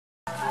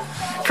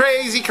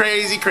Crazy,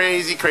 crazy,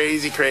 crazy,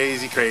 crazy,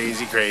 crazy,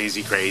 crazy,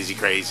 crazy, crazy,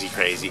 crazy,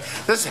 crazy.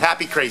 This is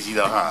happy crazy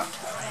though, huh?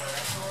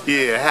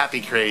 Yeah, happy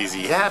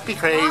crazy, happy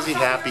crazy,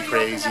 happy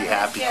crazy,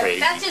 happy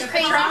crazy. That's just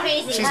crazy.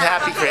 She's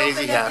happy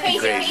crazy, happy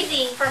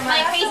crazy.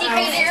 Like crazy.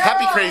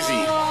 Happy crazy.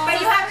 But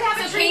you have to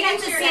have a tree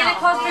to Santa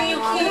Claus bring you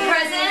cool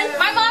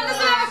presents. My mom doesn't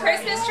have a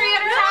Christmas tree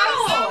at her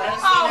house.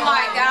 Oh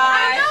my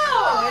god. I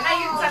know. And I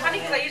use it's funny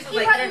because I usually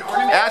like put an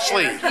ornament.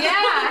 Ashley.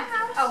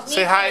 Yeah. Oh,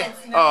 Say hi.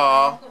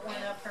 Aw.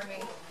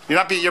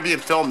 You're being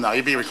filmed now.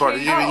 You're being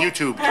recorded. You're being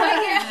YouTubed.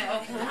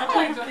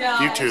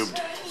 YouTubed.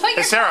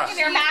 Hey, Sarah.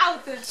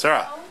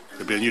 Sarah.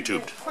 You're being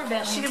YouTubed.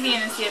 She could be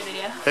in a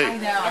video. Hey.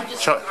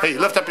 Hey,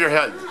 lift up your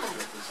head.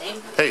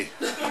 Hey.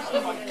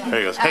 There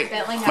he goes. Hey,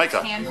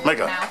 Micah.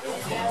 Micah.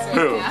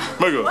 Hey,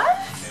 Micah.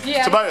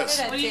 Yeah. Tobias.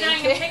 What are you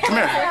doing? Come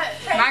here.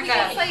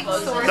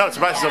 Micah. No,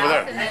 Tobias is over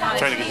there. I'm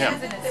trying to get him.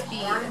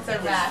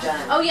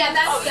 Oh yeah,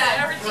 that's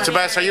that.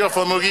 Tobias, are you a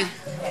Flamugi?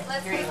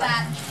 Let's do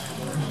that.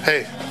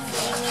 Hey.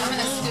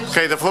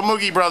 Okay, the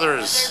Flamugi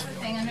brothers.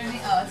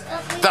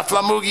 The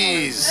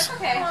Flamugis.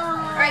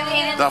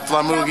 The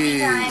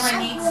Flamugis.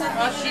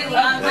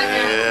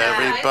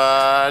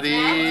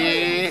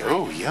 Everybody.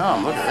 Oh,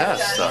 yum. Look at that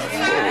stuff.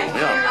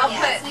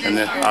 Oh, yum. And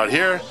then out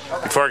here,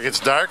 before it gets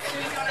dark,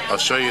 I'll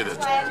show you the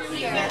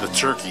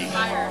turkey.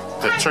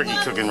 The turkey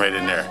cooking right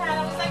in there.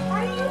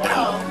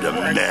 And the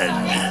men.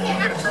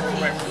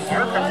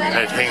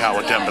 I'd hang out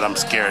with them, but I'm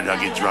scared I'll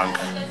get drunk.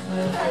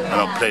 I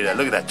don't play that.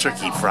 Look at that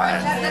turkey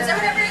frying.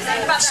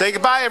 Say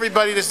goodbye,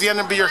 everybody. This is the end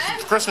of your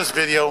Christmas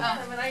video.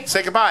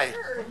 Say goodbye.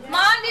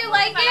 Mom, do you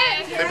like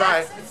it? Say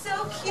bye. It's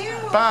so cute.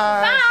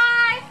 Bye.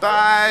 Bye.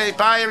 Bye.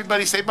 Bye,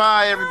 everybody. Say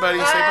bye, everybody.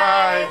 Say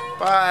bye.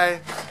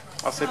 Bye.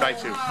 I'll say bye,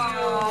 too.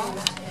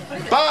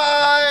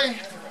 Bye.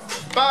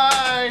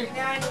 Bye.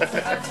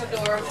 That's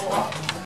adorable.